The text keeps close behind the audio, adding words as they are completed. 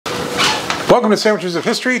Welcome to Sandwiches of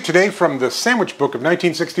History. Today from the Sandwich Book of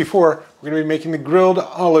 1964, we're going to be making the grilled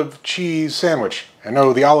olive cheese sandwich. And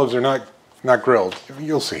no, the olives are not grilled.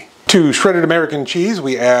 You'll see. To shredded American cheese,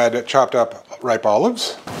 we add chopped up ripe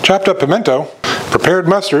olives, chopped up pimento, prepared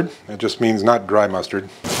mustard, it just means not dry mustard,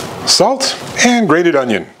 salt, and grated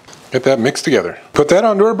onion. Get that mixed together. Put that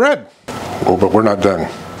onto our bread. Oh, but we're not done.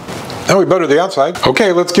 Now we butter the outside.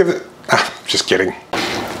 Okay, let's give it... just kidding.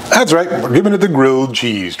 That's right, we're giving it the grilled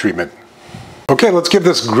cheese treatment. Okay, let's give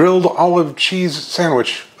this grilled olive cheese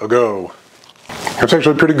sandwich a go. It's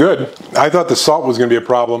actually pretty good. I thought the salt was going to be a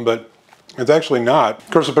problem, but it's actually not.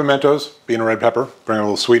 Of course, the pimentos, being a red pepper, bring a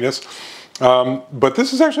little sweetness. But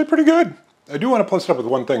this is actually pretty good. I do want to plus it up with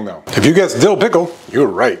one thing, though. If you guessed dill pickle, you were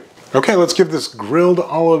right. Okay, let's give this grilled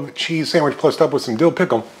olive cheese sandwich plussed up with some dill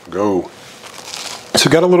pickle a go. So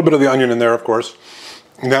got a little bit of the onion in there, of course.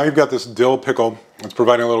 Now you've got this dill pickle. It's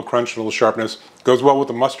providing a little crunch, a little sharpness. Goes well with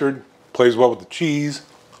the mustard. Plays well with the cheese.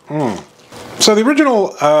 So the original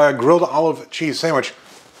grilled olive cheese sandwich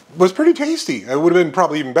was pretty tasty. It would have been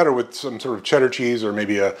probably even better with some sort of cheddar cheese or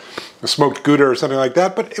maybe a smoked Gouda or something like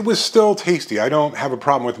that, but it was still tasty. I don't have a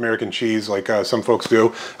problem with American cheese like some folks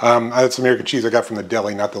do. That's American cheese I got from the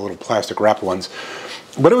deli, not the little plastic wrapped ones.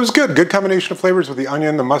 But it was good. Good combination of flavors with the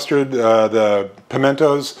onion, the mustard, the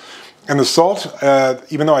pimentos, and the salt.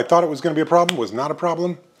 Even though I thought it was going to be a problem, was not a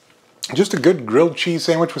problem. Just a good grilled cheese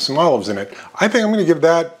sandwich with some olives in it. I think I'm going to give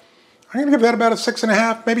that about a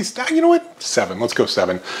 6.5, maybe, you know what, 7. Let's go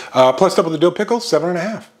 7. Plussed up with the dill pickle,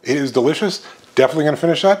 7.5. It is delicious. Definitely going to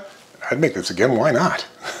finish that. I'd make this again. Why not?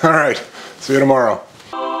 All right. See you tomorrow.